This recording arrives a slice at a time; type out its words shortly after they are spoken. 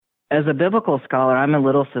as a biblical scholar, I'm a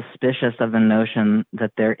little suspicious of the notion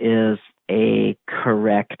that there is a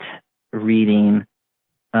correct reading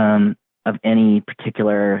of any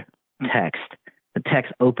particular text. The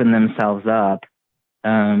texts open themselves up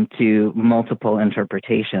to multiple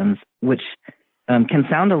interpretations, which can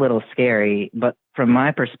sound a little scary, but from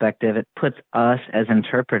my perspective, it puts us as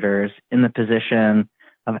interpreters in the position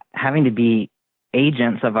of having to be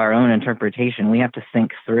agents of our own interpretation. We have to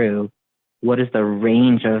think through what is the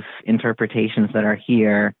range of interpretations that are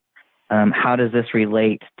here. How does this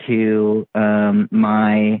relate to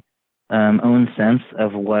my own sense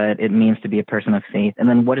of what it means to be a person of faith? And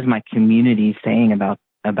then what is my community saying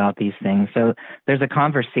about these things? So there's a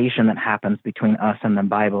conversation that happens between us and the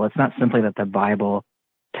Bible. It's not simply that the Bible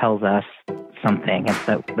tells us something. It's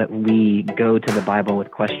that we go to the Bible with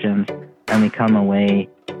questions and we come away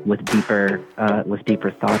with deeper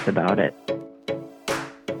thoughts about it.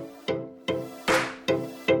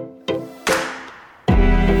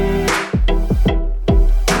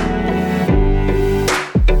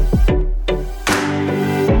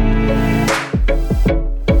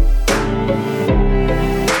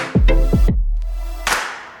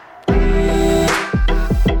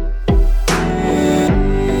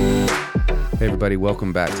 Everybody,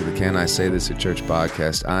 welcome back to the Can I Say This at Church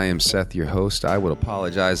podcast. I am Seth, your host. I would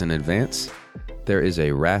apologize in advance. There is a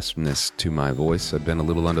raspness to my voice. I've been a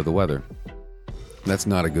little under the weather. That's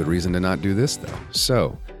not a good reason to not do this, though.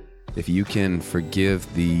 So, if you can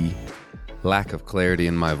forgive the lack of clarity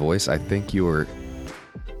in my voice, I think you're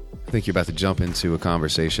about to jump into a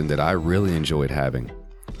conversation that I really enjoyed having.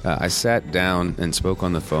 I sat down and spoke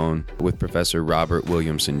on the phone with Professor Robert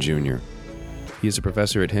Williamson Jr. He is a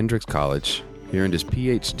professor at Hendrix College. He earned his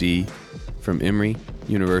PhD from Emory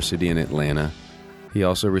University in Atlanta. He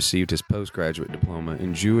also received his postgraduate diploma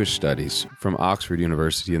in Jewish Studies from Oxford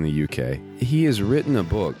University in the UK. He has written a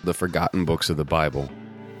book, The Forgotten Books of the Bible,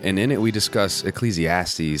 and in it we discuss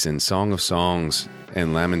Ecclesiastes and Song of Songs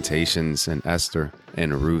and Lamentations and Esther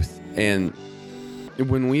and Ruth. And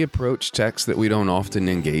when we approach texts that we don't often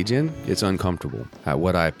engage in, it's uncomfortable.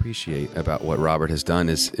 What I appreciate about what Robert has done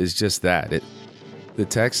is just that. The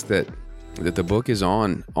texts that the book is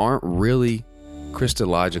on aren't really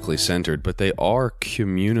Christologically centered, but they are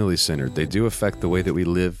communally centered. They do affect the way that we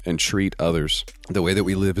live and treat others, the way that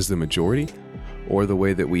we live as the majority, or the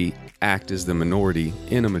way that we act as the minority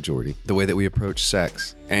in a majority, the way that we approach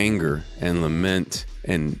sex, anger, and lament,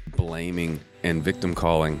 and blaming, and victim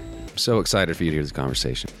calling. I'm so excited for you to hear this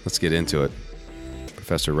conversation. Let's get into it.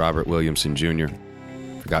 Professor Robert Williamson Jr.,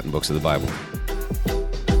 Forgotten Books of the Bible.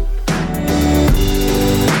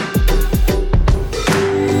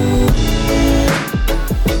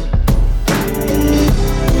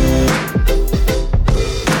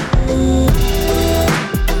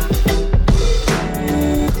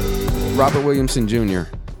 Robert Williamson Jr.,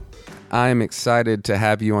 I am excited to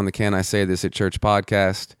have you on the Can I Say This at Church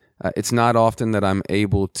podcast. It's not often that I'm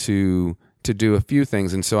able to do a few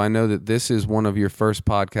things, and so I know that this is one of your first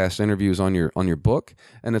podcast interviews on your book,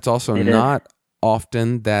 and it's also not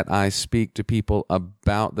often that I speak to people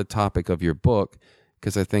about the topic of your book,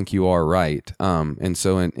 because I think you are right. And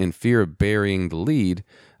so in fear of burying the lead,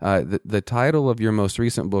 the title of your most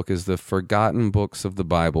recent book is The Forgotten Books of the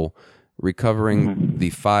Bible, Recovering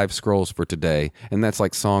the Five Scrolls for Today. And that's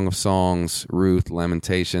like Song of Songs, Ruth,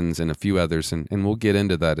 Lamentations, and a few others. And we'll get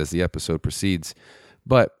into that as the episode proceeds.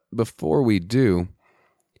 But before we do,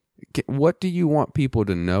 what do you want people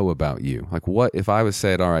to know about you? Like, what if I was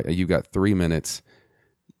said, all right, you got 3 minutes,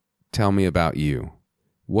 tell me about you.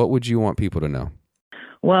 What would you want people to know?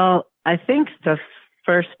 Well, I think the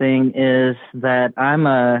first thing is that I'm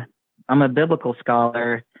a biblical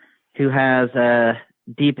scholar who has a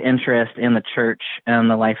deep interest in the church and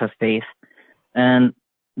the life of faith. And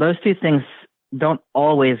those two things don't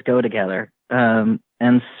always go together.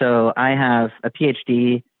 And so I have a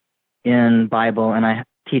PhD in Bible and I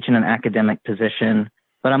teach in an academic position,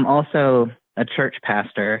 but I'm also a church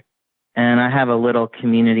pastor. And I have a little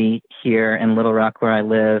community here in Little Rock where I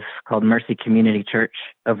live called Mercy Community Church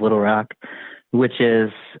of Little Rock, which is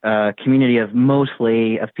a community of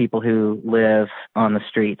mostly of people who live on the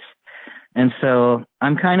streets. And so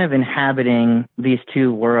I'm kind of inhabiting these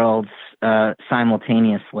two worlds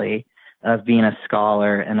simultaneously, of being a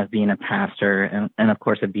scholar and of being a pastor and of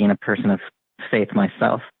course of being a person of faith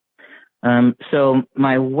myself. So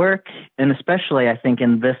my work, and especially I think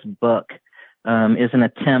in this book, is an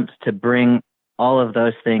attempt to bring all of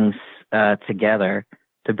those things together,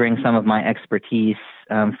 to bring some of my expertise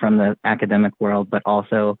from the academic world, but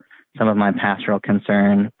also some of my pastoral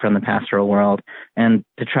concern from the pastoral world, and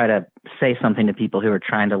to try to say something to people who are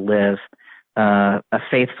trying to live a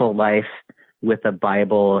faithful life with the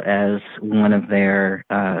Bible as one of their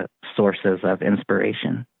sources of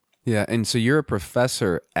inspiration. Yeah, and so you're a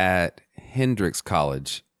professor at Hendrix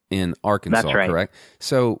College in Arkansas, That's right. correct?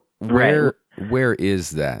 So where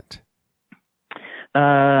is that?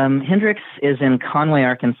 Hendrix is in Conway,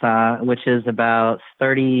 Arkansas, which is about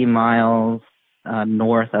 30 miles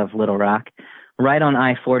north of Little Rock, right on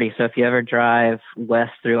I-40. So if you ever drive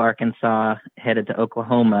west through Arkansas, headed to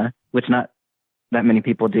Oklahoma, which not that many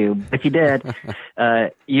people do, but if you did,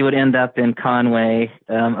 you would end up in Conway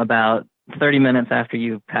about 30 minutes after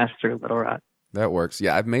you pass through Little Rock. That works.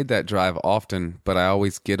 Yeah, I've made that drive often, but I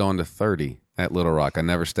always get on to 30 at Little Rock. I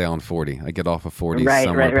never stay on 40. I get off of 40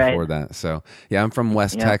 somewhere before that. So, yeah, I'm from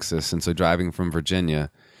West Texas, and so driving from Virginia,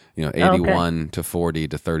 81 to 40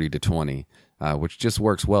 to 30 to 20, which just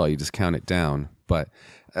works well. You just count it down. But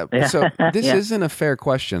so this isn't a fair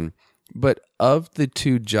question, but of the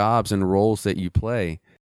two jobs and roles that you play,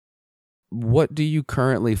 what do you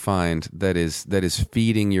currently find that is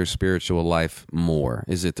feeding your spiritual life more?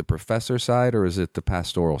 Is it the professor side or is it the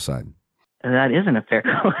pastoral side? That isn't a fair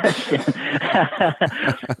question.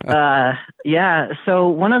 So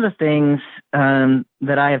one of the things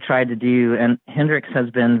that I have tried to do, and Hendrix has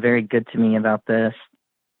been very good to me about this,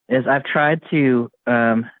 is I've tried to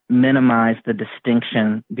minimize the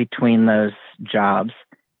distinction between those jobs.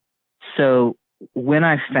 So when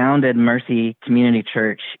I founded Mercy Community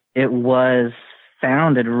Church, it was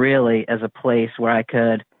founded really as a place where I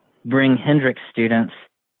could bring Hendrix students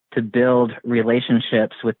to build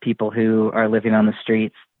relationships with people who are living on the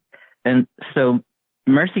streets. And so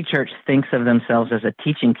Mercy Church thinks of themselves as a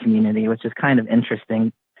teaching community, which is kind of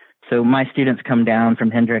interesting. So my students come down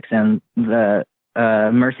from Hendrix, and the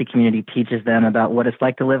Mercy community teaches them about what it's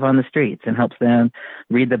like to live on the streets and helps them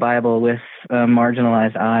read the Bible with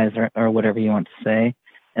marginalized eyes, or whatever you want to say.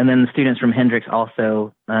 And then the students from Hendrix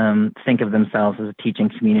also think of themselves as a teaching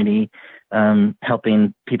community,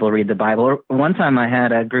 helping people read the Bible. One time I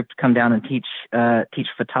had a group come down and teach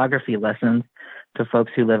photography lessons to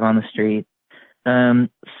folks who live on the street.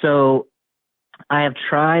 So I have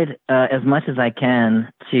tried as much as I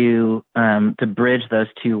can to bridge those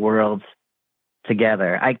two worlds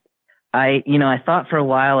together. I thought for a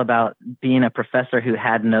while about being a professor who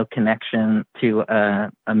had no connection to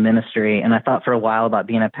a ministry, and I thought for a while about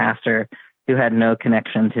being a pastor who had no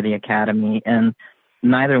connection to the academy, and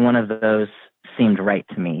neither one of those seemed right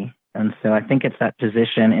to me. And so I think it's that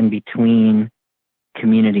position in between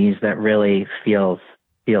communities that really feels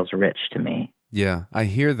rich to me. Yeah, I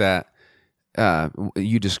hear that.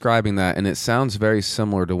 You describing that, and it sounds very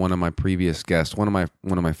similar to one of my previous guests, one of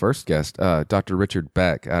my first guests, Dr. Richard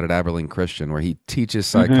Beck out at Abilene Christian, where he teaches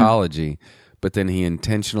psychology, but then he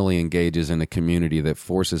intentionally engages in a community that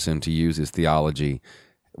forces him to use his theology,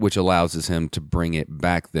 which allows him to bring it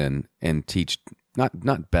back then and teach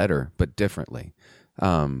not better, but differently.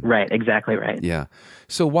 Right, exactly right. Yeah.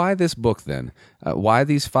 So why this book then? Why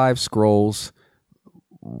these 5 scrolls?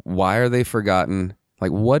 Why are they forgotten?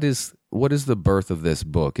 Like, what is the birth of this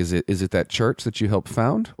book? Is it that church that you helped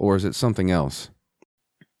found, or is it something else?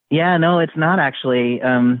 Yeah, no, it's not actually.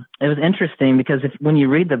 It was interesting because when you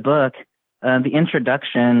read the book, the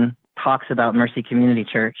introduction talks about Mercy Community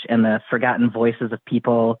Church and the forgotten voices of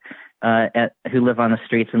people who live on the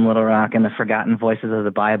streets in Little Rock, and the forgotten voices of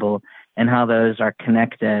the Bible, and how those are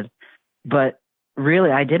connected. But really,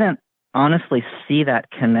 I didn't honestly see that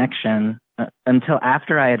connection until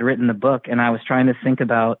after I had written the book, and I was trying to think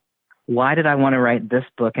about, why did I want to write this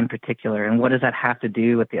book in particular, and what does that have to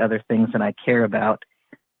do with the other things that I care about?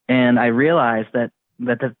 And I realized that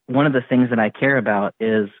one of the things that I care about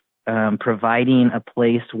is providing a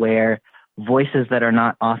place where voices that are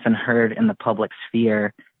not often heard in the public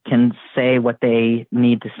sphere can say what they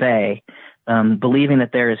need to say, believing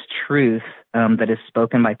that there is truth that is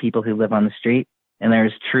spoken by people who live on the street, and there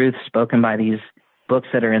is truth spoken by these books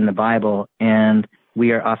that are in the Bible, and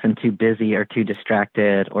we are often too busy or too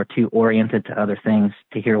distracted or too oriented to other things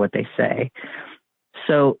to hear what they say.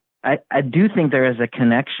 So I do think there is a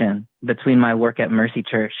connection between my work at Mercy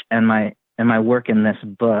Church and my work in this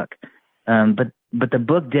book. But the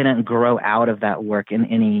book didn't grow out of that work in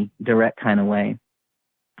any direct kind of way.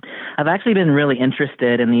 I've actually been really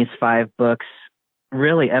interested in these 5 books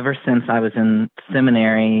really ever since I was in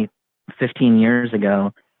seminary 15 years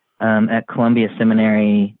ago at Columbia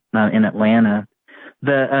Seminary in Atlanta.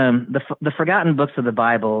 The forgotten books of the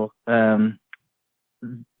Bible,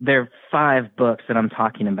 there are 5 books that I'm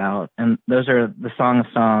talking about, and those are the Song of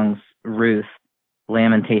Songs, Ruth,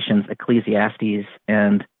 Lamentations, Ecclesiastes,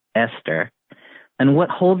 and Esther. And what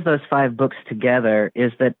holds those 5 books together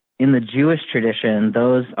is that in the Jewish tradition,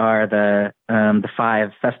 those are the 5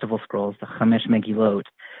 festival scrolls, the Chamesh Megillot,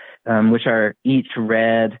 which are each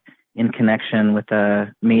read in connection with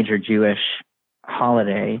a major Jewish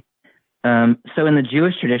holiday. So in the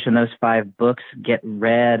Jewish tradition, those 5 books get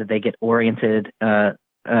read, they get oriented into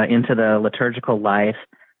the liturgical life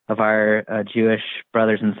of our Jewish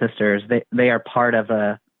brothers and sisters. They are part of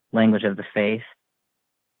the language of the faith.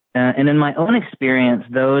 And in my own experience,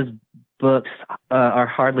 those books are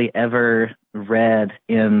hardly ever read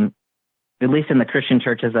at least in the Christian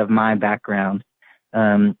churches of my background.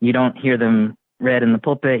 You don't hear them read in the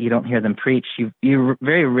pulpit. You don't hear them preached. You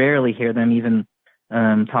very rarely hear them even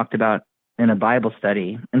talked about in a Bible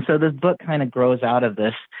study. And so this book kind of grows out of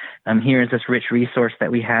this. Here is this rich resource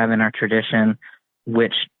that we have in our tradition,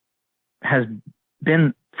 which has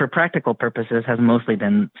been, for practical purposes, has mostly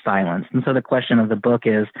been silenced. And so the question of the book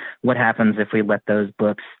is, what happens if we let those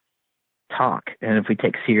books talk and if we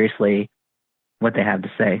take seriously what they have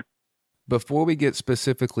to say? Before we get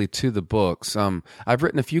specifically to the books, I've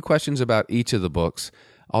written a few questions about each of the books,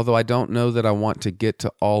 although I don't know that I want to get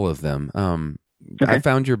to all of them. Okay. I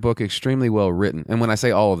found your book extremely well written. And when I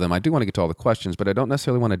say all of them, I do want to get to all the questions, but I don't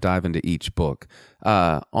necessarily want to dive into each book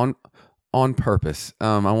on purpose.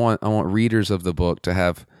 I want readers of the book to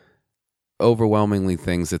have overwhelmingly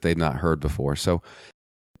things that they've not heard before. So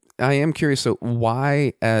I am curious, so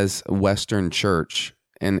why as Western church,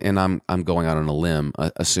 and I'm going out on a limb,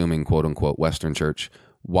 assuming quote unquote Western church,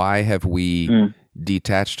 why have we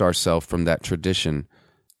detached ourselves from that tradition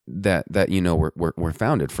that we're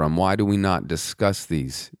founded from? Why do we not discuss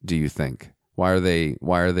these, do you think? Why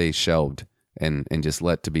are they shelved and just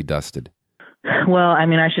let to be dusted? Well, I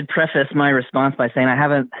mean, I should preface my response by saying I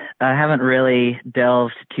haven't really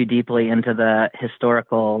delved too deeply into the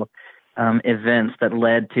historical events that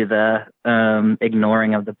led to the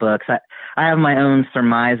ignoring of the books. I have my own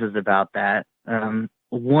surmises about that.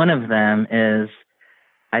 One of them is,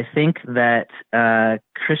 I think that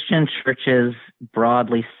Christian churches,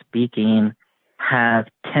 broadly speaking, have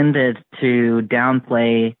tended to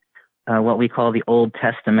downplay what we call the Old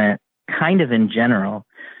Testament kind of in general.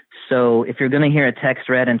 So if you're going to hear a text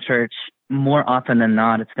read in church, more often than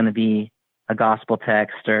not, it's going to be a gospel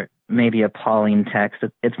text or maybe a Pauline text.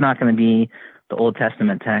 It's not going to be the Old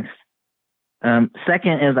Testament text.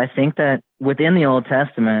 Second is, I think that within the Old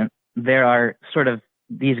Testament, there are sort of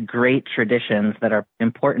these great traditions that are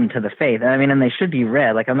important to the faith. I mean, and they should be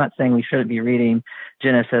read. Like, I'm not saying we shouldn't be reading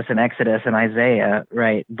Genesis and Exodus and Isaiah,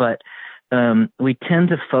 right? But we tend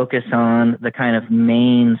to focus on the kind of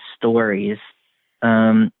main stories,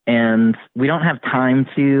 and we don't have time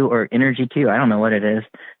to, or energy to, I don't know what it is,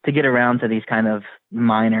 to get around to these kind of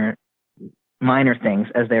minor things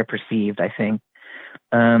as they're perceived, I think.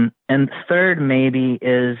 And third maybe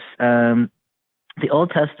is the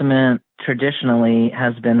Old Testament traditionally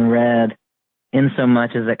has been read in so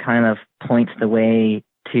much as it kind of points the way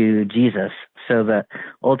to Jesus. So the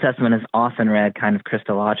Old Testament is often read kind of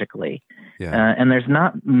Christologically. Yeah. And there's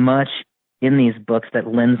not much in these books that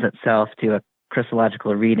lends itself to a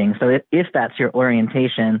Christological reading. So if that's your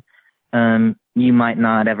orientation, you might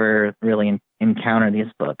not ever really encounter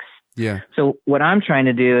these books. Yeah. So what I'm trying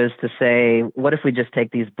to do is to say, what if we just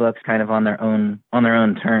take these books kind of on their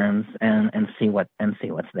own terms and see what's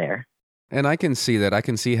there. And I can see that. I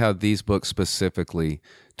can see how these books specifically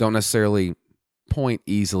don't necessarily point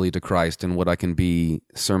easily to Christ and what I can be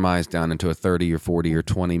surmised down into a 30 or 40 or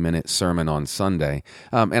 20-minute sermon on Sunday.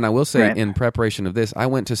 And I will say, right, in preparation of this, I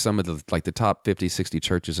went to some of the top 50, 60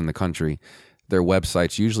 churches in the country. Their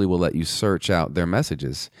websites usually will let you search out their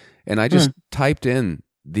messages. And I just typed in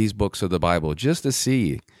these books of the Bible just to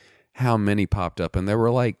see how many popped up. And there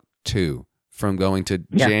were like 2 from going to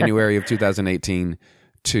January of 2018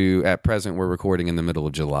 to at present we're recording in the middle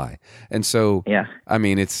of July. And so, I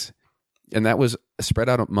mean, and that was spread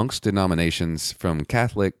out amongst denominations from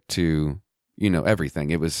Catholic to,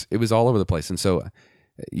 everything. It was all over the place. And so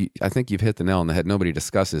I think you've hit the nail on the head. Nobody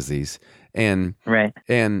discusses these. And, right.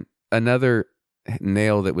 And another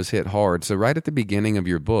nail that was hit hard. So right at the beginning of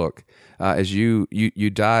your book, as you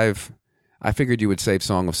dive, I figured you would save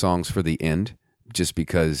Song of Songs for the end, just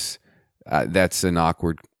because it's an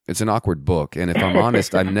awkward book. And if I'm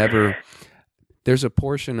honest, there's a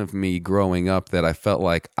portion of me growing up that I felt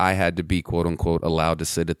like I had to be, quote unquote, allowed to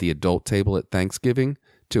sit at the adult table at Thanksgiving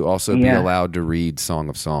to also be allowed to read Song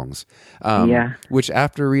of Songs. Which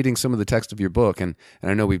after reading some of the text of your book, and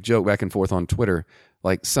I know we've joked back and forth on Twitter,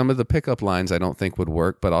 Like some of the pickup lines I don't think would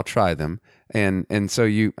work, but I'll try them. And so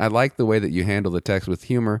I like the way that you handle the text with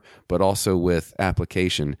humor, but also with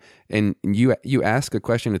application. And you ask a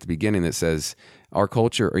question at the beginning that says, our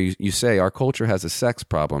culture, or you say, our culture has a sex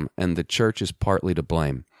problem and the church is partly to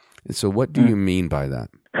blame. And so what do you mean by that?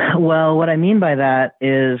 Well, what I mean by that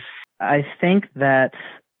is I think that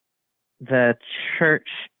the church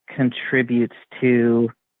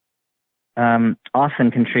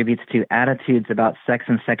often contributes to attitudes about sex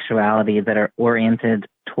and sexuality that are oriented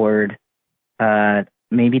toward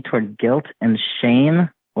maybe toward guilt and shame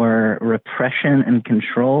or repression and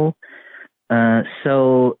control,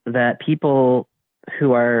 so that people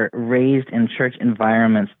who are raised in church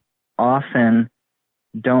environments often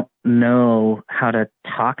don't know how to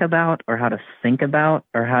talk about or how to think about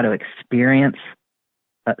or how to experience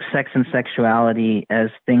sex and sexuality as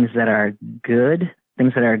things that are good,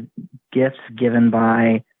 things that are gifts given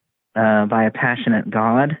by a passionate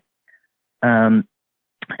God.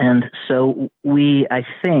 And so we, I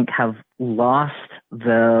think, have lost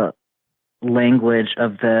the language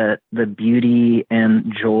of the beauty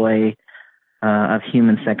and joy of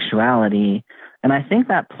human sexuality. And I think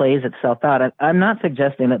that plays itself out. I'm not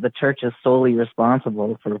suggesting that the church is solely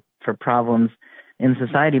responsible for problems in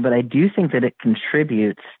society, but I do think that it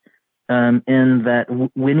contributes in that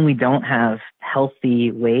when we don't have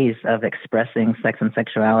healthy ways of expressing sex and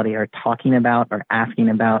sexuality or talking about or asking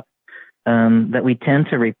about, that we tend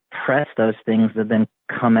to repress those things that then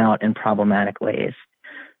come out in problematic ways.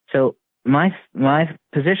 So my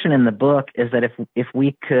position in the book is that if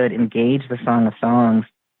we could engage the Song of Songs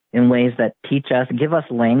in ways that teach us, give us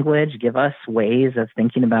language, give us ways of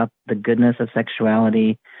thinking about the goodness of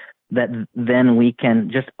sexuality, that then we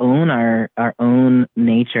can just own our own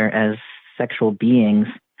nature as sexual beings,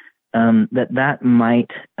 that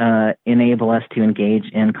might enable us to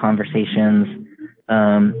engage in conversations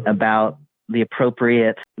about the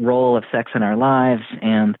appropriate role of sex in our lives,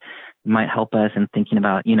 and might help us in thinking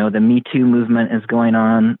about, the Me Too movement is going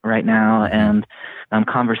on right now, and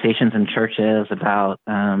conversations in churches about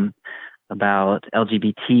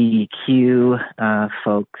LGBTQ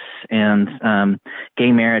folks and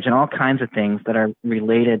gay marriage and all kinds of things that are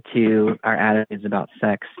related to our attitudes about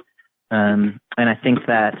sex. And I think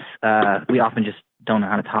that we often just don't know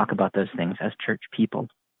how to talk about those things as church people.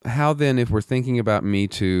 How then, if we're thinking about Me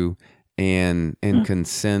Too and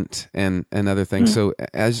consent and other things, so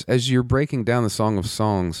as you're breaking down the Song of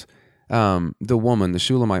Songs, the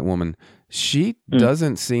Shulamite woman, she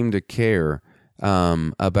doesn't seem to care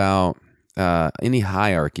about any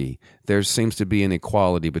hierarchy. There seems to be an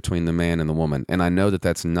equality between the man and the woman, and I know that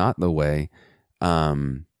that's not the way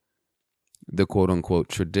the quote-unquote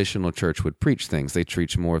traditional church would preach things. They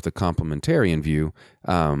preach more of the complementarian view,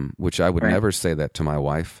 which I would never say that to my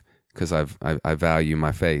wife, because I value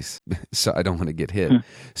my face, so I don't want to get hit.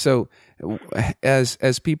 So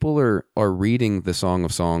as people are reading the Song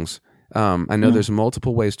of Songs, I know there's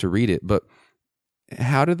multiple ways to read it, but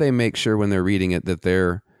how do they make sure when they're reading it that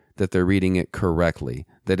they're reading it correctly?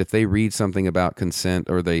 That if they read something about consent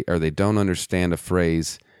or they don't understand a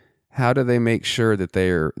phrase, how do they make sure that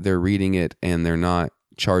they're reading it and they're not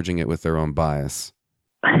charging it with their own bias?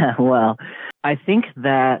 Well, I think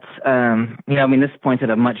that, this points at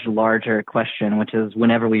a much larger question, which is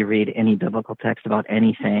whenever we read any biblical text about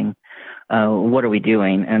anything, what are we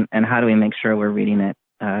doing, and how do we make sure we're reading it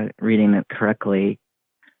correctly?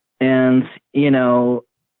 And,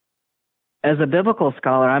 as a biblical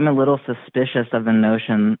scholar, I'm a little suspicious of the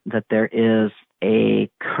notion that there is a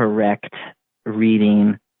correct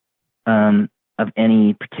reading of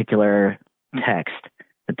any particular text.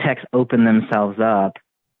 The texts open themselves up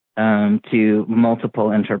to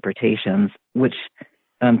multiple interpretations, which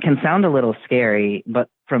can sound a little scary, but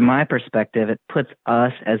from my perspective, it puts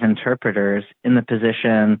us as interpreters in the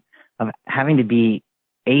position of having to be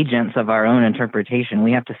agents of our own interpretation.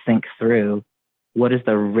 We have to think through what is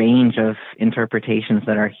the range of interpretations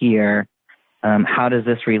that are here. How does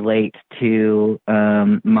this relate to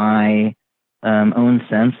my own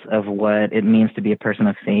sense of what it means to be a person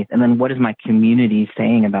of faith? And then what is my community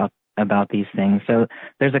saying about these things? So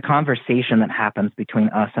there's a conversation that happens between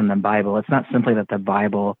us and the Bible. It's not simply that the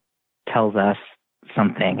Bible tells us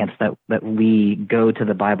something. It's that we go to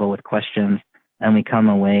the Bible with questions and we come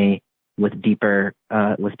away with deeper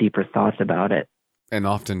thoughts about it. And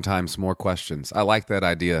oftentimes more questions. I like that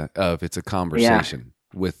idea of it's a conversation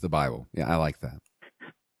with the Bible. Yeah, I like that.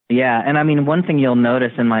 Yeah, and one thing you'll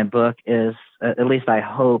notice in my book is, at least I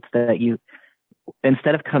hope, that you,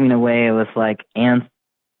 instead of coming away with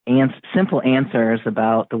simple answers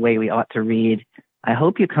about the way we ought to read, I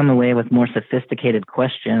hope you come away with more sophisticated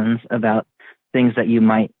questions about things that you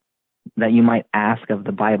might ask of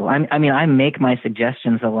the Bible. I mean, I make my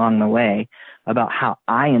suggestions along the way about how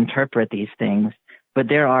I interpret these things, but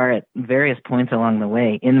there are at various points along the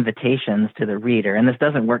way invitations to the reader. And this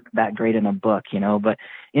doesn't work that great in a book, but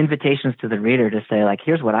invitations to the reader to say, like,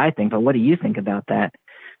 here's what I think, but what do you think about that?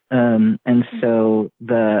 And so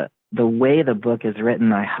the way the book is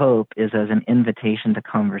written, I hope, is as an invitation to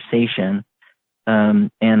conversation,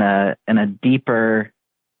 and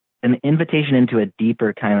an invitation into a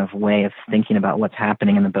deeper kind of way of thinking about what's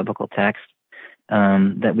happening in the biblical text,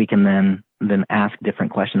 that we can then ask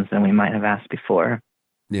different questions than we might have asked before.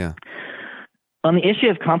 Yeah. On the issue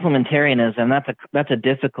of complementarianism, that's a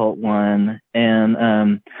difficult one,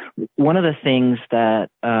 and one of the things that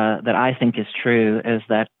I think is true is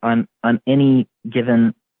that on any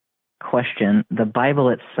given question, the Bible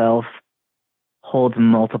itself holds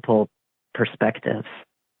multiple perspectives.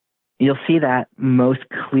 You'll see that most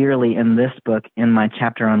clearly in this book, in my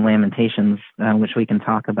chapter on Lamentations, which we can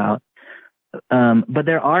talk about. But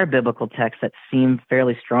there are biblical texts that seem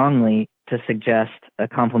fairly strongly to suggest a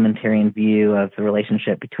complementarian view of the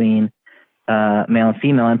relationship between male and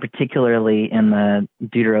female, and particularly in the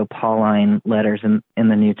Deutero-Pauline letters in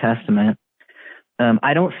the New Testament.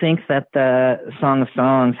 I don't think that the Song of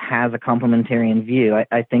Songs has a complementarian view.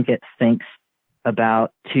 I think it thinks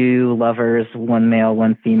about two lovers, one male,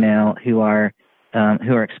 one female, who are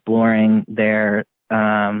exploring their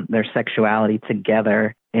sexuality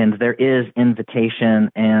together, and there is invitation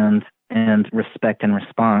and respect and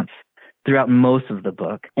response throughout most of the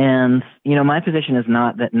book. And my position is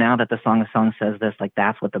not that now that the Song of Songs says this, like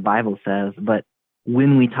that's what the Bible says, but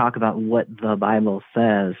when we talk about what the Bible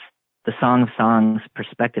says, the Song of Songs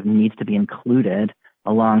perspective needs to be included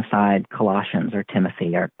alongside Colossians or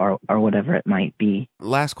Timothy or whatever it might be.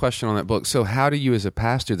 Last question on that book. So how do you as a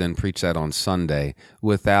pastor then preach that on Sunday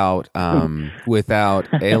without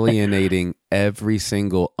alienating every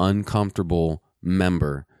single uncomfortable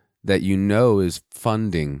member that is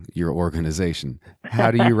funding your organization? How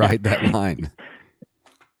do you write that line?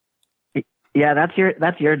 Yeah, that's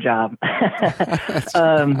your job.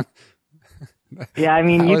 Yeah, I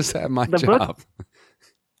mean, how is that my job?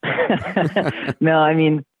 No, I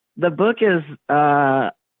mean, the book is,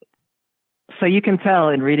 so you can tell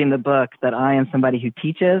in reading the book that I am somebody who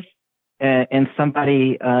teaches and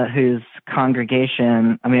somebody whose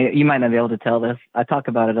congregation, I mean, you might not be able to tell this. I talk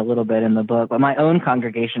about it a little bit in the book, but my own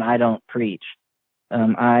congregation, I don't preach.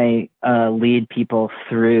 I lead people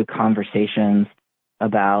through conversations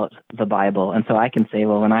about the Bible. And so I can say,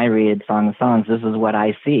 well, when I read Song of Songs, this is what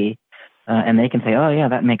I see. And they can say, oh, yeah,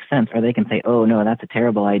 that makes sense. Or they can say, oh, no, that's a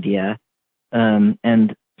terrible idea.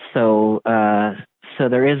 And so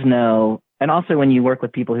there is no, and also when you work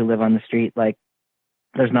with people who live on the street, like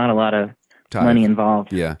there's not a lot of money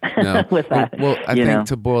involved. Yeah, no. with that. Well, I think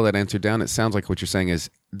to boil that answer down, it sounds like what you're saying is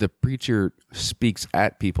the preacher speaks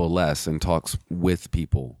at people less and talks with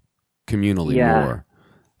people communally more.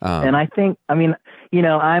 And I think, I mean,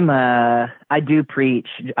 I do preach.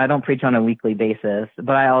 I don't preach on a weekly basis,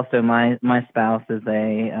 but I also, my spouse is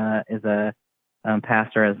a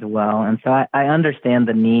pastor as well. And so I understand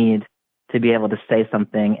the need to be able to say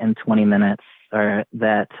something in 20 minutes or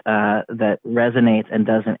that resonates and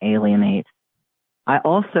doesn't alienate. I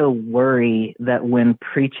also worry that when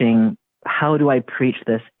preaching, how do I preach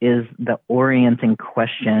this is the orienting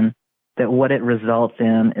question, that what it results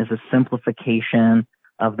in is a simplification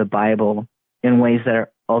of the Bible in ways that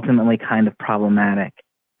are ultimately kind of problematic.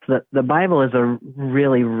 So the Bible is a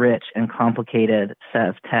really rich and complicated set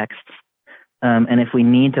of texts. And if we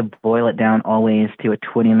need to boil it down always to a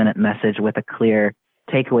 20-minute message with a clear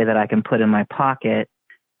takeaway that I can put in my pocket,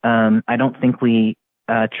 I don't think we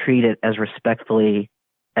treat it as respectfully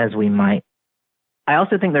as we might. I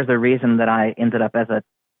also think there's a reason that I ended up as a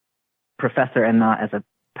professor and not as a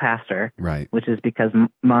pastor, right? Which is because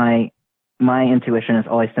my intuition is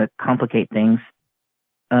always to complicate things,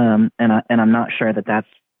 and I'm not sure that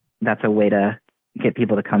that's a way to get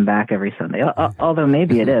people to come back every Sunday. Although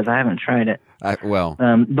maybe it is. I haven't tried it.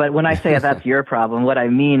 But when I say that's your problem, what I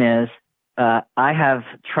mean is I have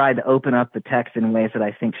tried to open up the text in ways that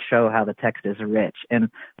I think show how the text is rich. And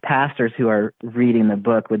pastors who are reading the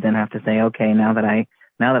book would then have to say, okay, now that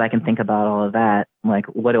I can think about all of that, like,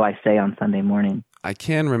 what do I say on Sunday morning? I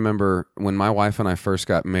can remember when my wife and I first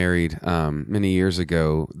got married many years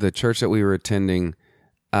ago, the church that we were attending,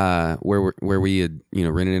 where we had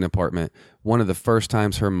rented an apartment. One of the first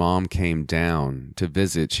times her mom came down to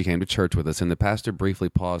visit, she came to church with us, and the pastor briefly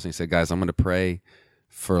paused and he said, "Guys, I'm going to pray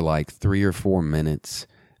for like 3 or 4 minutes.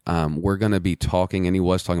 We're going to be talking," and he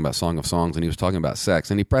was talking about Song of Songs, and he was talking about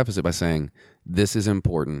sex, and he prefaced it by saying, "This is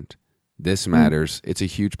important. This matters. It's a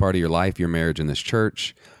huge part of your life, your marriage in this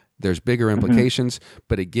church. There's bigger implications.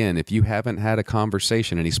 But again, if you haven't had a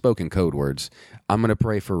conversation, and he spoke in code words, I'm going to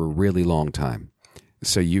pray for a really long time.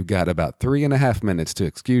 So you've got about 3.5 minutes to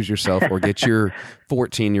excuse yourself or get your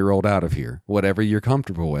 14-year-old out of here, whatever you're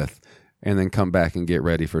comfortable with, and then come back and get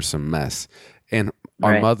ready for some mess. And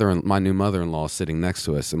my new mother-in-law is sitting next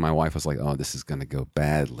to us, and my wife was like, oh, this is going to go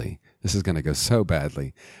badly. This is going to go so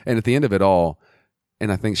badly. And at the end of it all,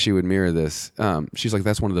 and I think she would mirror this, she's like,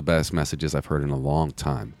 that's one of the best messages I've heard in a long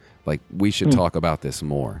time. Like, we should talk about this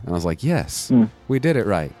more. And I was like, yes, we did it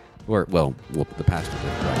right. Or, well, the pastor did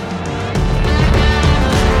it right.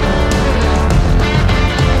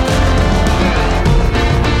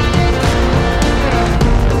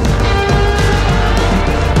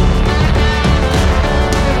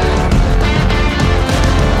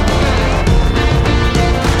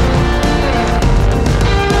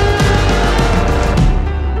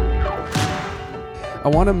 I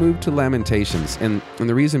want to move to Lamentations, and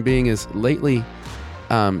the reason being is lately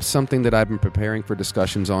something that I've been preparing for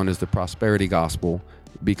discussions on is the prosperity gospel,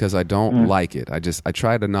 because I don't like it. I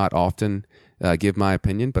try to not often give my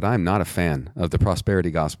opinion, but I'm not a fan of the prosperity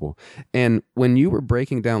gospel. And when you were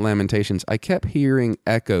breaking down Lamentations, I kept hearing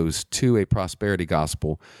echoes to a prosperity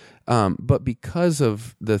gospel. But because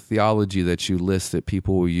of the theology that you list that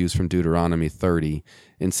people will use from Deuteronomy 30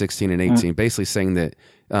 and 16 and 18, basically saying that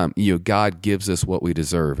God gives us what we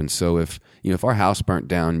deserve. And so if our house burnt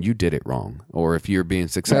down, you did it wrong. Or if you're being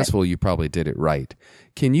successful, you probably did it right.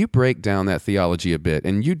 Can you break down that theology a bit?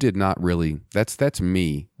 And you did not really, that's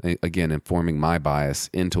me, again, informing my bias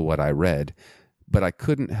into what I read. But I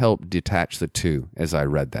couldn't help detach the two as I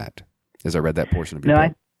read that portion of your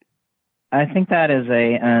book. I think that is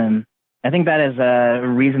a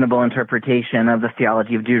reasonable interpretation of the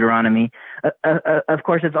theology of Deuteronomy. Of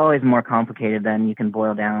course, it's always more complicated than you can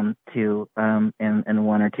boil down to in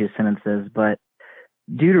one or two sentences. But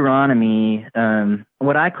Deuteronomy,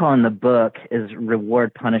 what I call in the book is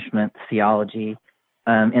reward punishment theology.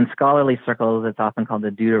 In scholarly circles, it's often called the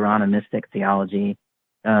Deuteronomistic theology,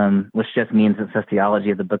 which just means it's a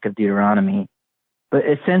theology of the book of Deuteronomy. But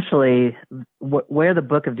essentially, where the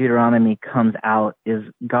book of Deuteronomy comes out is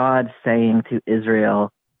God saying to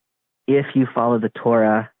Israel, if you follow the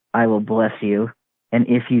Torah, I will bless you, and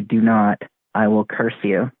if you do not, I will curse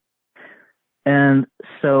you. And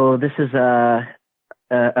so this is a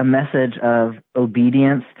message of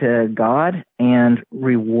obedience to God and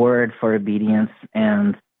reward for obedience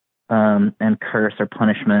and curse or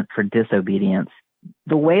punishment for disobedience.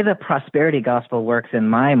 The way the prosperity gospel works in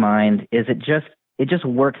my mind is it just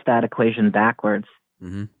works that equation backwards.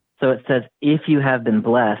 Mm-hmm. So it says, if you have been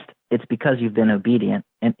blessed, it's because you've been obedient.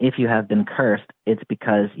 And if you have been cursed, it's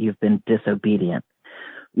because you've been disobedient,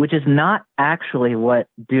 which is not actually what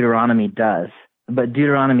Deuteronomy does. But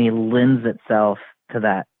Deuteronomy lends itself to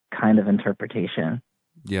that kind of interpretation.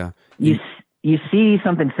 Yeah. You see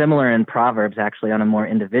something similar in Proverbs, actually, on a more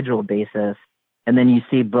individual basis. And then you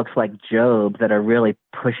see books like Job that are really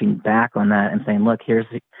pushing back on that and saying, look, here's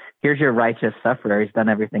your righteous sufferer. He's done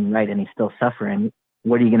everything right and he's still suffering.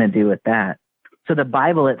 What are you going to do with that? So the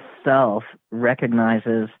Bible itself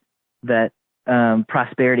recognizes that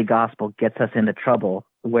prosperity gospel gets us into trouble,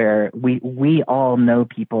 where we all know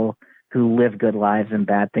people who live good lives and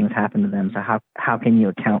bad things happen to them. So how can you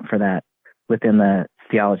account for that within the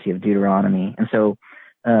theology of Deuteronomy? And so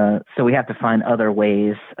we have to find other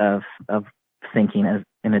ways of thinking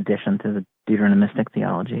in addition to the Deuteronomistic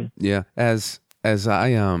theology. Yeah, as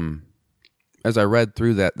I read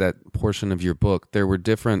through that portion of your book, there were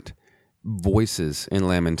different voices in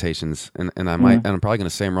Lamentations, and I'm probably going to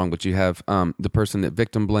say them wrong, but you have the person that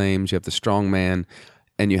victim blames, you have the strong man,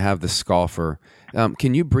 and you have the scoffer.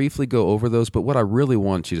 Can you briefly go over those? But what I really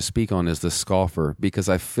want you to speak on is the scoffer, because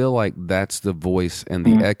I feel like that's the voice and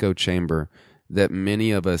the echo chamber that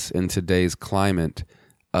many of us in today's climate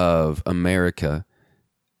of America,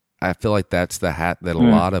 I feel like that's the hat that a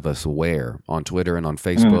lot of us wear on Twitter and on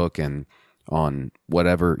Facebook and on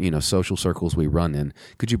whatever, social circles we run in.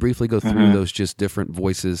 Could you briefly go through those just different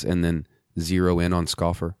voices and then zero in on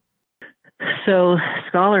scoffer? So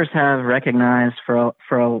scholars have recognized for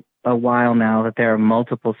a while now that there are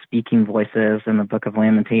multiple speaking voices in the Book of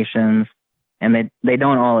Lamentations, and they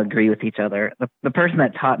don't all agree with each other. The person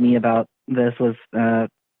that taught me about this was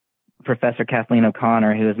Professor Kathleen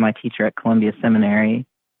O'Connor, who is my teacher at Columbia Seminary.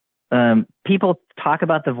 People talk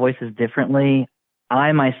about the voices differently.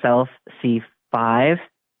 I myself see 5.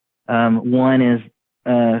 One is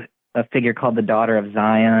a figure called the Daughter of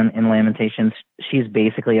Zion in Lamentations. She's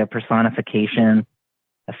basically a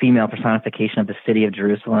female personification of the city of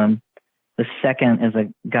Jerusalem. The second is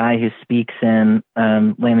a guy who speaks in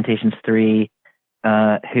Lamentations 3,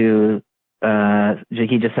 who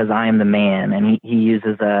he just says, "I am the man," and he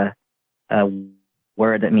uses a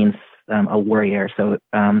word that means a warrior. So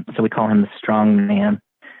we call him the strong man.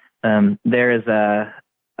 There is a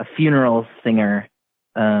funeral singer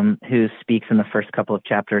who speaks in the first couple of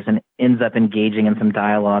chapters and ends up engaging in some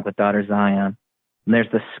dialogue with daughter Zion. And there's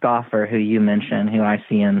the scoffer who you mentioned, who I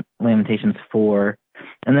see in Lamentations 4.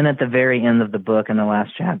 And then at the very end of the book, in the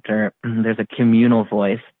last chapter, there's a communal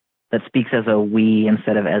voice that speaks as a we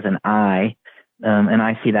instead of as an I. And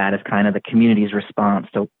I see that as kind of the community's response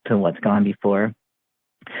to what's gone before.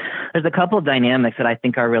 There's a couple of dynamics that I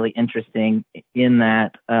think are really interesting in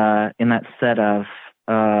that set of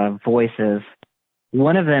voices.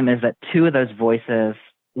 One of them is that three of those voices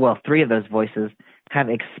have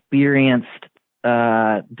experienced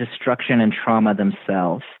destruction and trauma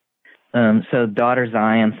themselves. So daughter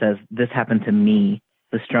Zion says, "This happened to me."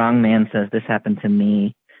 The strong man says, "This happened to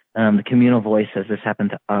me." The communal voice says, "This happened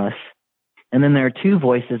to us." And then there are two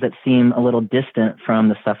voices that seem a little distant from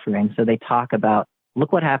the suffering. So they talk about,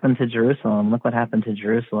 "Look what happened to Jerusalem. Look what happened to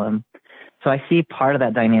Jerusalem." So I see part of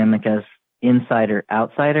that dynamic as insider,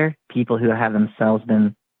 outsider, people who have themselves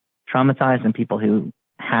been traumatized and people who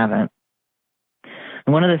haven't.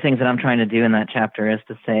 And one of the things that I'm trying to do in that chapter is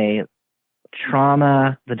to say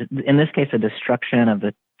trauma, in this case, the destruction of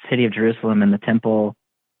the city of Jerusalem and the temple,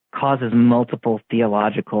 causes multiple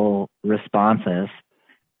theological responses.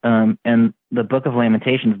 And the book of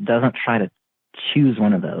Lamentations doesn't try to choose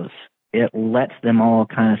one of those. It lets them all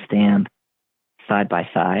kind of stand side by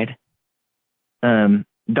side.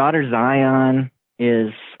 Daughter Zion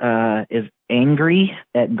is angry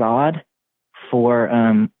at God for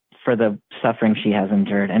the suffering she has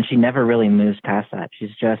endured, and she never really moves past that.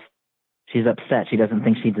 She's upset. She doesn't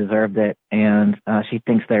think she deserved it, and she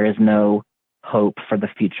thinks there is no hope for the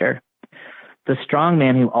future. The strong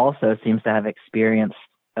man, who also seems to have experienced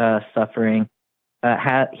suffering,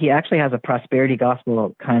 he actually has a prosperity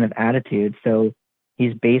gospel kind of attitude. So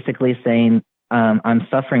he's basically saying, I'm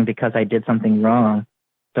suffering because I did something wrong.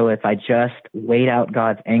 So if I just wait out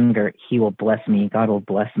God's anger, he will bless me. God will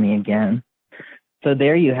bless me again. So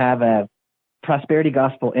there you have a prosperity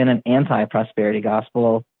gospel and an anti-prosperity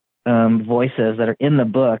gospel voices that are in the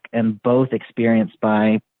book, and both expressed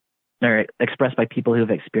by people who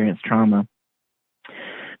have experienced trauma.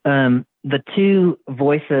 The two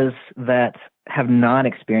voices that have not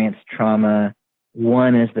experienced trauma,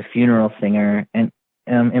 one is the funeral singer, and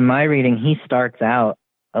in my reading, he starts out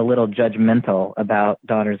a little judgmental about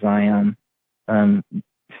daughter Zion,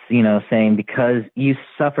 saying, because you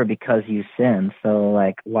suffer because you sin, so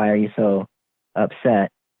like, why are you so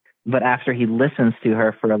upset? But after he listens to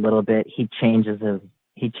her for a little bit, he changes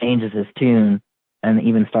his tune and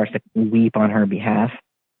even starts to weep on her behalf.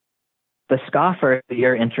 The scoffer that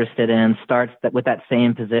you're interested in starts with that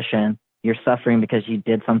same position. You're suffering because you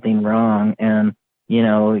did something wrong, and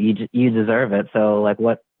you deserve it. So like,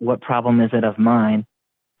 what problem is it of mine?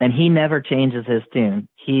 And he never changes his tune.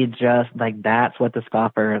 He just that's what the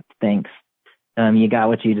scoffer thinks. You got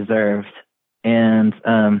what you deserved. And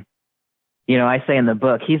I say in the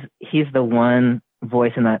book, he's the one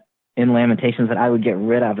voice in Lamentations that I would get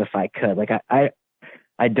rid of if I could. Like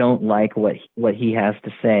I don't like what he has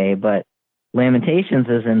to say, but Lamentations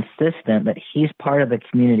is insistent that he's part of the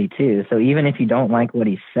community too. So even if you don't like what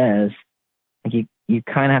he says, you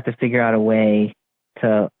kind of have to figure out a way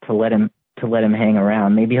to let him hang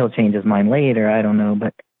around. Maybe he'll change his mind later. I don't know,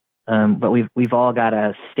 but we've all got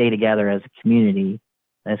to stay together as a community.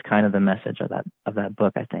 That's kind of the message of that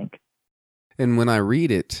book, I think. And when I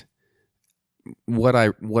read it, what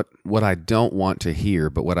I don't want to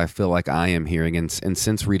hear, but what I feel like I am hearing, and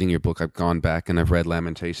since reading your book, I've gone back and I've read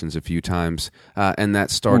Lamentations a few times, and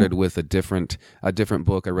that started with a different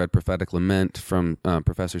book. I read Prophetic Lament from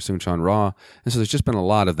Professor Soong-Chan Rah, and so there's just been a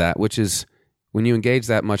lot of that, which is, when you engage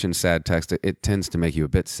that much in sad text, it tends to make you a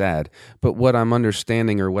bit sad. But what I'm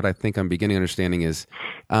understanding, or what I think I'm beginning understanding, is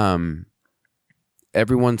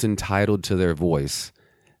everyone's entitled to their voice,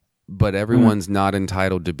 but everyone's not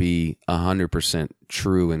entitled to be 100%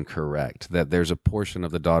 true and correct. That there's a portion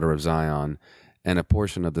of the daughter of Zion, and a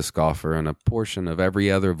portion of the scoffer, and a portion of every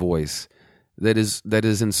other voice that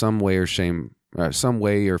is in some way or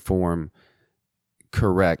form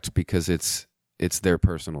correct, because it's their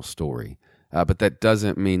personal story. But that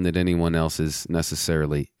doesn't mean that anyone else is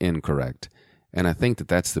necessarily incorrect. And I think that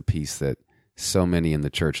that's the piece that so many in the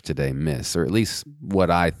church today miss, or at least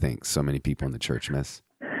what I think so many people in the church miss.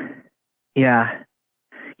 Yeah.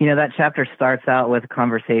 That chapter starts out with a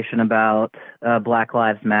conversation about Black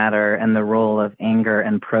Lives Matter and the role of anger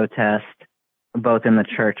and protest both in the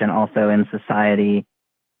church and also in society,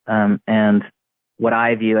 and what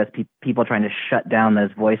I view as people trying to shut down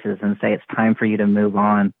those voices and say it's time for you to move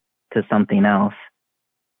on to something else.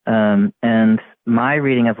 And my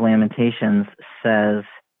reading of Lamentations says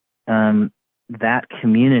that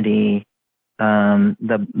community,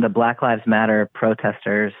 the Black Lives Matter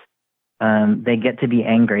protesters, they get to be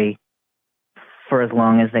angry for as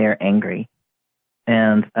long as they are angry.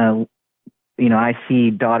 And, I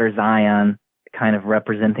see daughter Zion kind of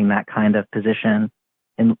representing that kind of position.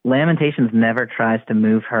 And Lamentations never tries to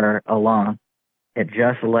move her along. It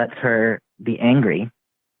just lets her be angry.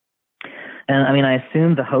 And I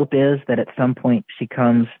assume the hope is that at some point she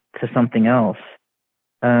comes to something else.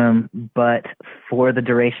 But for the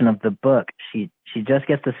duration of the book, she just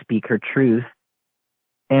gets to speak her truth.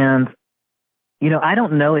 And, I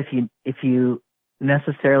don't know if you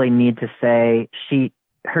necessarily need to say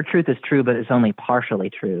her truth is true, but it's only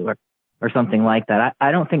partially true or something like that.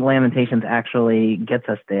 I don't think Lamentations actually gets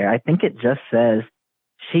us there. I think it just says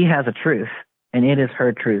she has a truth and it is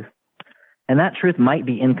her truth. And that truth might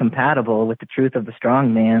be incompatible with the truth of the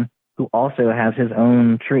strong man who also has his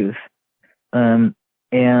own truth. And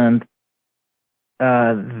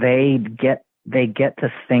they get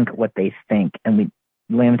to think what they think, and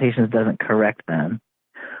Lamentations doesn't correct them.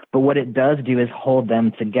 But what it does do is hold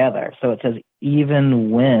them together. So it says,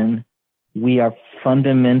 even when we are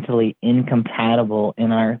fundamentally incompatible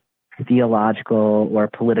in our theological or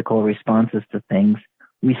political responses to things,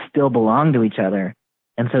 we still belong to each other.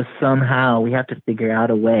 And so somehow we have to figure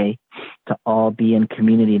out a way to all be in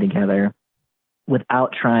community together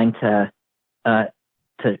without trying to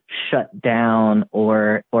shut down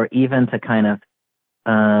or even to kind of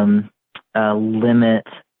limit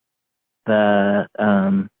the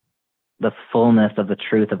fullness of the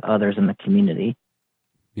truth of others in the community.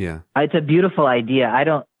 Yeah, it's a beautiful idea. I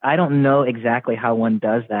don't know exactly how one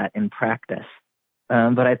does that in practice.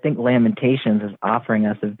 But I think Lamentations is offering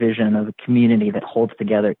us a vision of a community that holds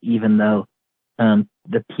together, even though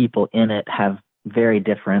the people in it have very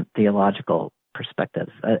different theological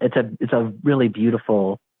perspectives. It's a really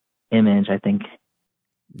beautiful image, I think.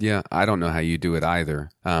 Yeah, I don't know how you do it either.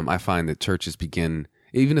 I find that churches begin,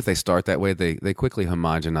 even if they start that way, they quickly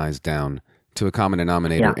homogenize down to a common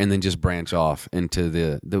denominator, and then just branch off into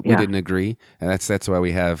the we didn't agree, and that's why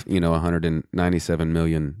we have 197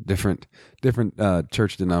 million different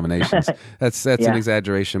church denominations. That's an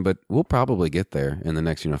exaggeration, but we'll probably get there in the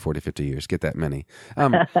next 40, 50 years. Get that many.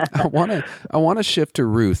 I want to shift to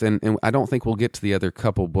Ruth, and I don't think we'll get to the other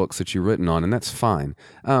couple books that you've written on, and that's fine.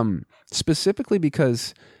 Specifically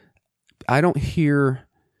because I don't hear.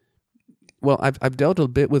 Well, I've dealt a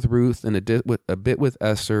bit with Ruth and a bit with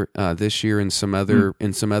Esther this year in some other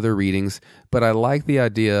readings, but I like the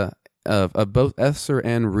idea of both Esther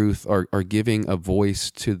and Ruth are giving a voice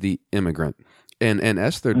to the immigrant, and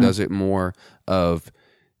Esther does it more of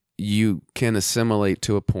you can assimilate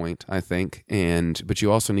to a point, I think, but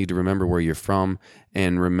you also need to remember where you're from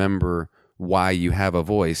and remember why you have a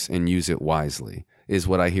voice and use it wisely is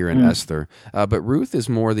what I hear in Esther. But Ruth is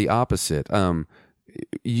more the opposite.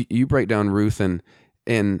 You break down Ruth and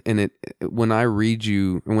it when I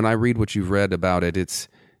read what you've read about it, it's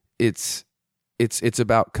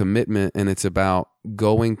about commitment, and it's about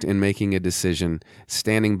going and making a decision,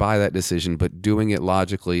 standing by that decision, but doing it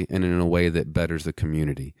logically and in a way that betters the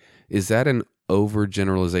community. Is that an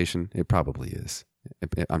overgeneralization? It probably is.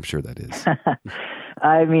 I'm sure that is.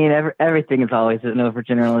 Everything is always an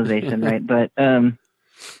overgeneralization, right? But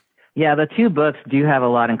yeah, the two books do have a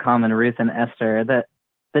lot in common, Ruth and Esther.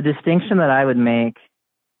 The distinction that I would make,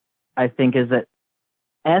 I think, is that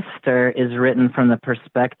Esther is written from the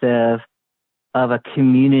perspective of a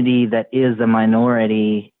community that is a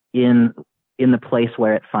minority in the place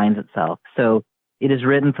where it finds itself. So it is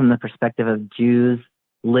written from the perspective of Jews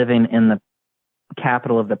living in the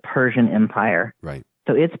capital of the Persian Empire. Right.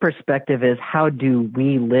 So its perspective is, how do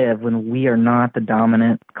we live when we are not the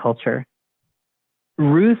dominant culture?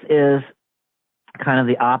 Ruth is kind of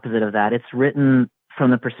the opposite of that. It's written from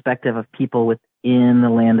the perspective of people within the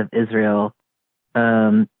land of Israel.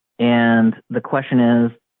 And the question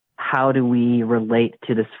is, how do we relate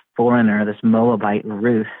to this foreigner, this Moabite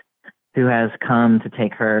Ruth, who has come to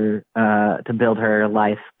take her, to build her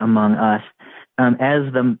life among us,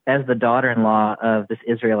 as the daughter-in-law of this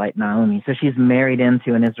Israelite Naomi. So she's married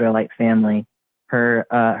into an Israelite family.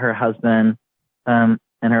 Her husband and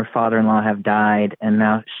her father-in-law have died, and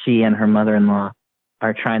now she and her mother-in-law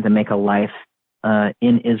are trying to make a life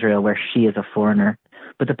in Israel where she is a foreigner.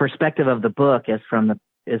 But the perspective of the book is from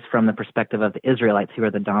the perspective of the Israelites, who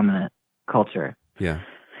are the dominant culture. Yeah.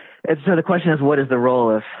 so the question is, what is the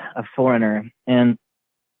role of a foreigner? And,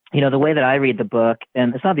 the way that I read the book,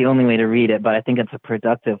 and it's not the only way to read it, but I think it's a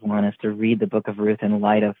productive one, is to read the book of Ruth in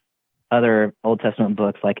light of other Old Testament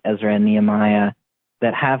books like Ezra and Nehemiah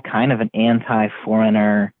that have kind of an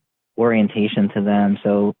anti-foreigner orientation to them.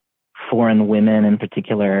 So foreign women in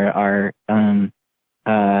particular are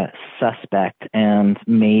suspect and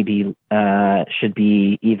maybe should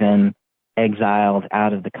be even exiled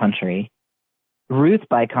out of the country. Ruth,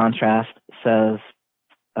 by contrast, says,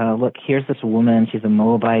 look, here's this woman. She's a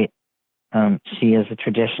Moabite. She is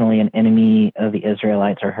traditionally an enemy of the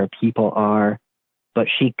Israelites, or her people are. But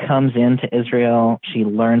she comes into Israel. She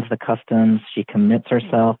learns the customs. She commits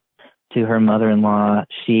herself to her mother-in-law.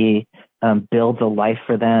 She builds a life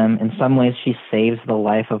for them. In some ways, she saves the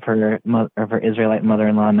life of her Israelite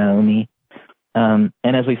mother-in-law, Naomi. And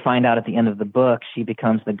as we find out at the end of the book, she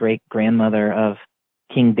becomes the great-grandmother of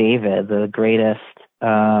King David, the greatest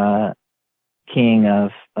king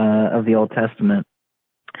of the Old Testament.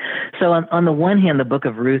 So on the one hand, the book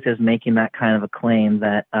of Ruth is making that kind of a claim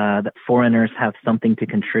that that foreigners have something to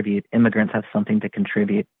contribute, immigrants have something to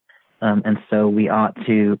contribute, and so we ought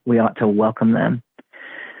to welcome them.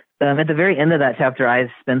 At the very end of that chapter, I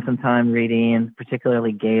spent some time reading,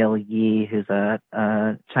 particularly Gail Yee, who's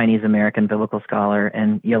a Chinese American biblical scholar,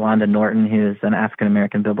 and Yolanda Norton, who's an African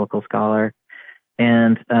American biblical scholar,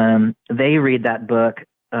 and they read that book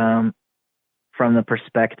from the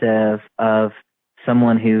perspective of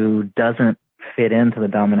someone who doesn't fit into the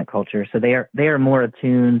dominant culture. So they are more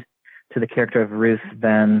attuned to the character of Ruth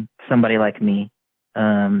than somebody like me.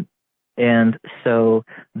 And so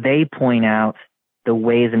they point out the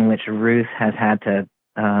ways in which Ruth has had to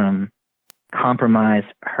compromise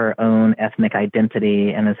her own ethnic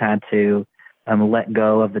identity and has had to let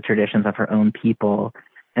go of the traditions of her own people.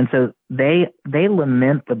 And so they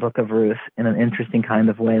lament the book of Ruth in an interesting kind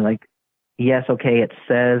of way. Like, yes, okay, it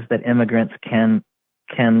says that immigrants can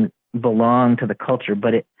belong to the culture,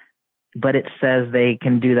 but it says they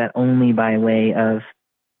can do that only by way of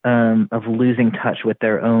losing touch with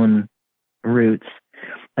their own roots.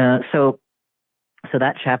 So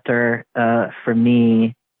that chapter for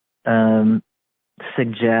me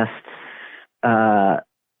suggests.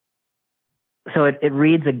 So it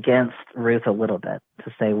reads against Ruth a little bit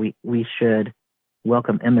to say we should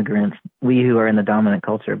welcome immigrants, we who are in the dominant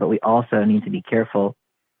culture, but we also need to be careful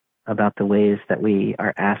about the ways that we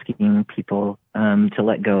are asking people to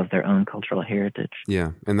let go of their own cultural heritage.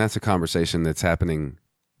 Yeah, and that's a conversation that's happening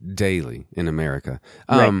daily in America.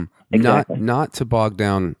 Right. Exactly. Not to bog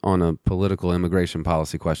down on a political immigration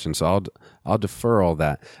policy question, so I'll defer all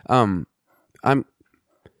that. I'm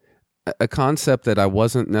a concept that I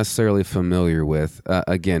wasn't necessarily familiar with,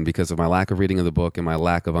 again, because of my lack of reading of the book and my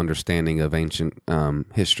lack of understanding of ancient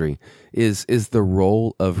history, is the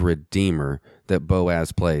role of redeemer that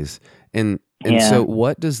Boaz plays. And so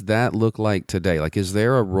what does that look like today? Like, is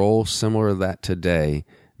there a role similar to that today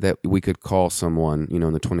that we could call someone,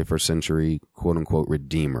 in the 21st century, quote unquote,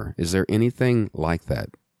 redeemer? Is there anything like that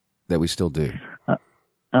we still do? Oh,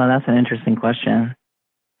 that's an interesting question.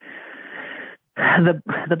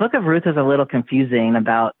 The book of Ruth is a little confusing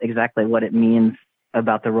about exactly what it means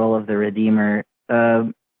about the role of the Redeemer.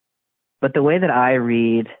 But the way that I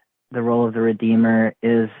read the role of the Redeemer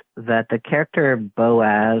is that the character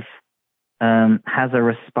Boaz has a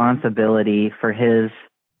responsibility for his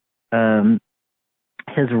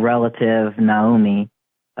relative Naomi,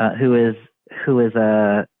 who is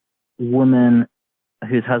a woman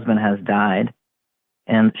whose husband has died.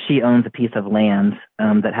 And she owns a piece of land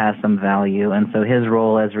that has some value, and so his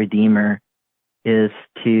role as redeemer is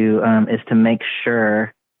to make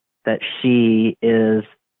sure that she is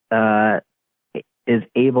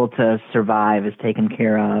able to survive, is taken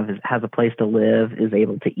care of, has a place to live, is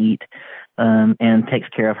able to eat, and takes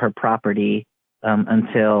care of her property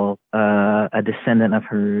until a descendant of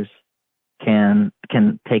hers can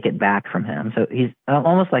take it back from him. So he's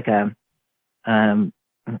almost like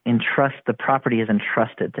the property is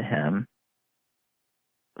entrusted to him.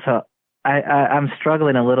 So I'm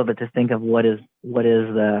struggling a little bit to think of what is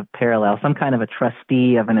the parallel, some kind of a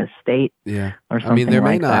trustee of an estate, or something. I mean,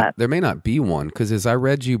 there may not be one, because as I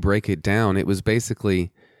read you break it down, it was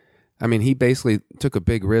basically, he basically took a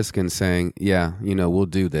big risk in saying, we'll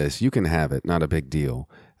do this, you can have it, not a big deal.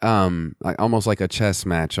 Almost like a chess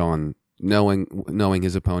match on knowing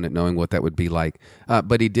his opponent, knowing what that would be like,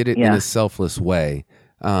 but he did it in a selfless way.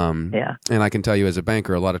 And I can tell you as a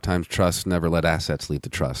banker, a lot of times trusts never let assets lead to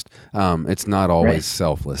trust. It's not always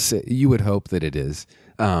selfless. You would hope that it is.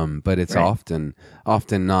 But it's Right.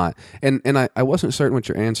 often not. And I wasn't certain what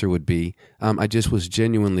your answer would be. I just was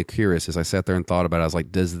genuinely curious as I sat there and thought about it. I was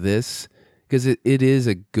like, does this, because it is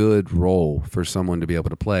a good role for someone to be able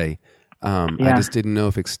to play. I just didn't know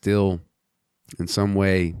if it still, in some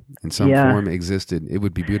way, in some form, existed. It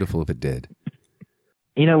would be beautiful if it did.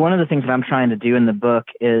 One of the things that I'm trying to do in the book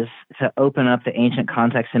is to open up the ancient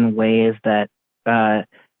context in ways that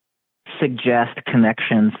suggest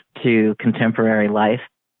connections to contemporary life.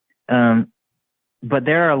 But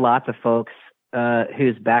there are lots of folks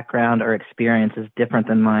whose background or experience is different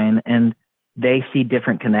than mine, and they see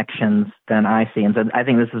different connections than I see. And so I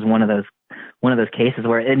think this is one of those cases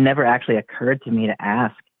where it never actually occurred to me to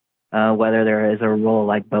ask whether there is a role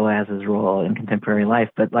like Boaz's role in contemporary life,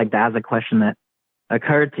 but like that's a question that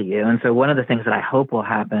occurred to you. And so one of the things that I hope will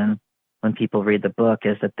happen when people read the book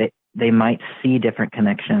is that they might see different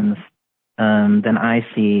connections than I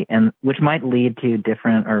see, and which might lead to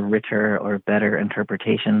different or richer or better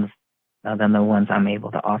interpretations than the ones I'm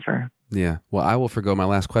able to offer. Yeah. Well, I will forgo my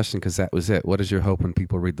last question because that was it. What is your hope when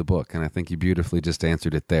people read the book? And I think you beautifully just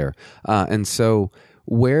answered it there. And so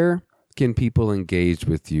where can people engage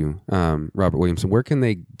with you, Robert Williamson? Where can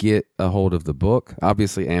they get a hold of the book?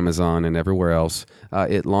 Obviously, Amazon and everywhere else.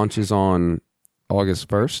 It launches on August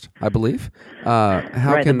 1st, I believe.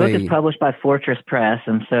 Right. The book is published by Fortress Press,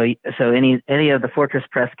 and so any of the Fortress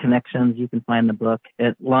Press connections, you can find the book.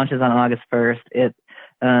 It launches on August 1st.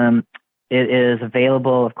 It is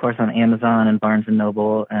available, of course, on Amazon and Barnes and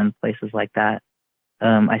Noble and places like that.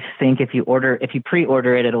 I think if you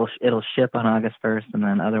pre-order it, it'll ship on August 1st, and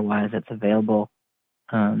then otherwise it's available.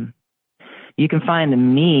 You can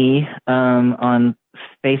find me on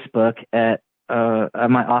Facebook at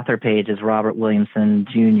my author page is Robert Williamson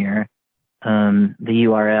Jr. The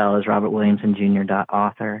URL is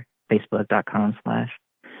robertwilliamsonjr.author, facebook.com/.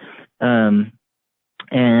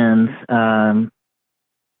 And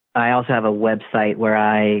I also have a website where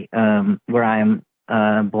I'm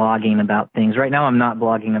blogging about things. Right now I'm not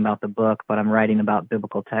blogging about the book, but I'm writing about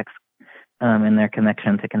biblical texts and their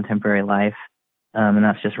connection to contemporary life. And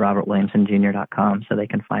that's just robertwilliamsonjr.com, so they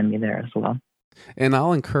can find me there as well. And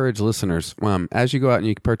I'll encourage listeners, as you go out and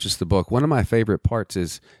you purchase the book, one of my favorite parts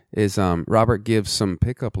is Robert gives some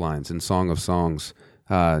pickup lines in Song of Songs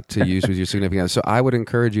to use with your significant other. So I would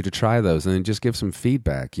encourage you to try those and then just give some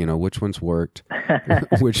feedback, which ones worked,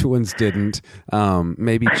 which ones didn't,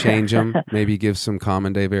 maybe change them, maybe give some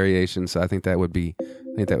common day variations. So I think that would be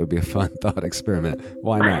a fun thought experiment.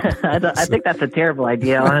 Why not? I think that's a terrible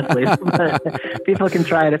idea, honestly, but people can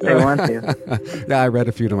try it if they want to. Yeah, I read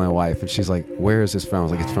a few to my wife and she's like, where is this from? I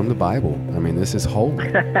was like, it's from the Bible. I mean, this is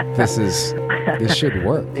holy. This should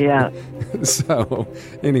work. Yeah. So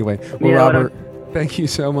anyway, well, Robert, thank you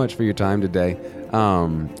so much for your time today.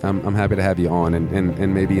 I'm happy to have you on,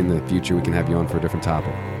 and maybe in the future we can have you on for a different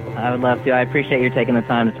topic. I would love to. I appreciate you taking the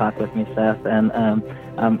time to talk with me, Seth, and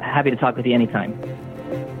I'm happy to talk with you anytime.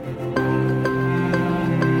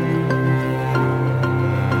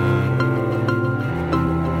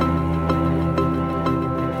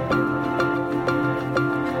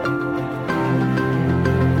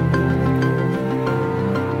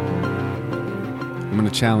 I'm going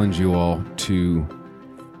to challenge you all to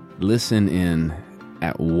listen in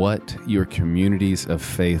at what your communities of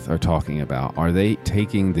faith are talking about. Are they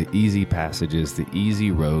taking the easy passages, the easy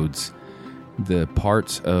roads, the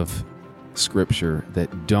parts of Scripture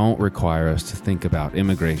that don't require us to think about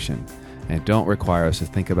immigration and don't require us to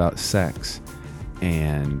think about sex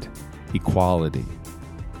and equality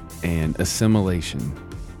and assimilation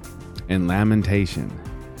and lamentation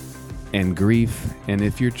and grief? And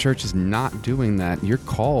if your church is not doing that, you're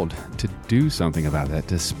called to do something about that,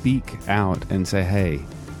 to speak out and say, hey,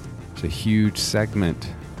 it's a huge segment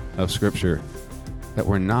of Scripture that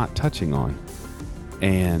we're not touching on.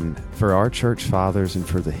 And for our church fathers and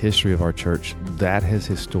for the history of our church, that has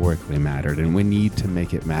historically mattered, and we need to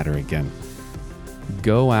make it matter again.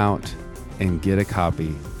 Go out and get a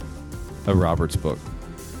copy of Robert's book.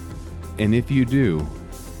 And if you do,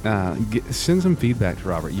 send some feedback to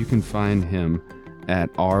Robert. You can find him at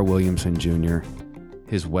R. Williamson Jr.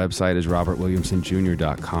 His website is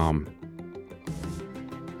robertwilliamsonjr.com.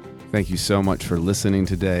 Thank you so much for listening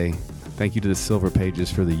today. Thank you to the Silver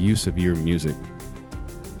Pages for the use of your music.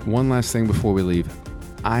 One last thing before we leave.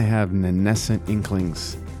 I have nascent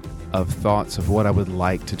inklings of thoughts of what I would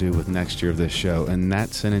like to do with next year of this show, and that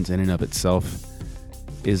sentence in and of itself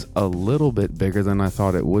is a little bit bigger than I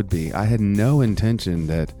thought it would be. I had no intention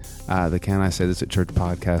that the Can I Say This at Church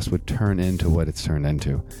podcast would turn into what it's turned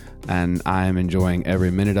into. And I am enjoying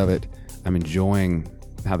every minute of it. I'm enjoying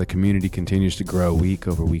how the community continues to grow week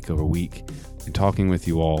over week over week. and talking with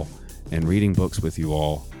you all and reading books with you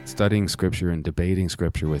all, studying scripture and debating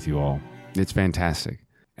scripture with you all. It's fantastic.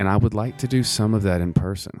 And I would like to do some of that in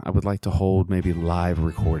person. I would like to hold maybe live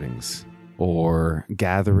recordings or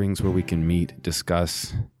gatherings where we can meet,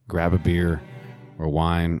 discuss, grab a beer or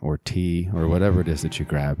wine or tea or whatever it is that you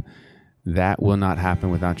grab. That will not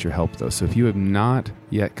happen without your help, though. So if you have not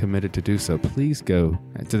yet committed to do so, please go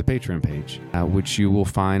to the Patreon page, which you will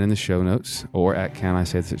find in the show notes or at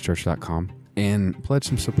canisaythischurch.com, and pledge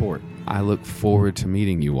some support. I look forward to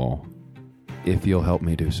meeting you all if you'll help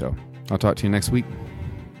me do so. I'll talk to you next week.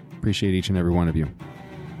 Appreciate each and every one of you.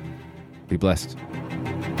 Be blessed.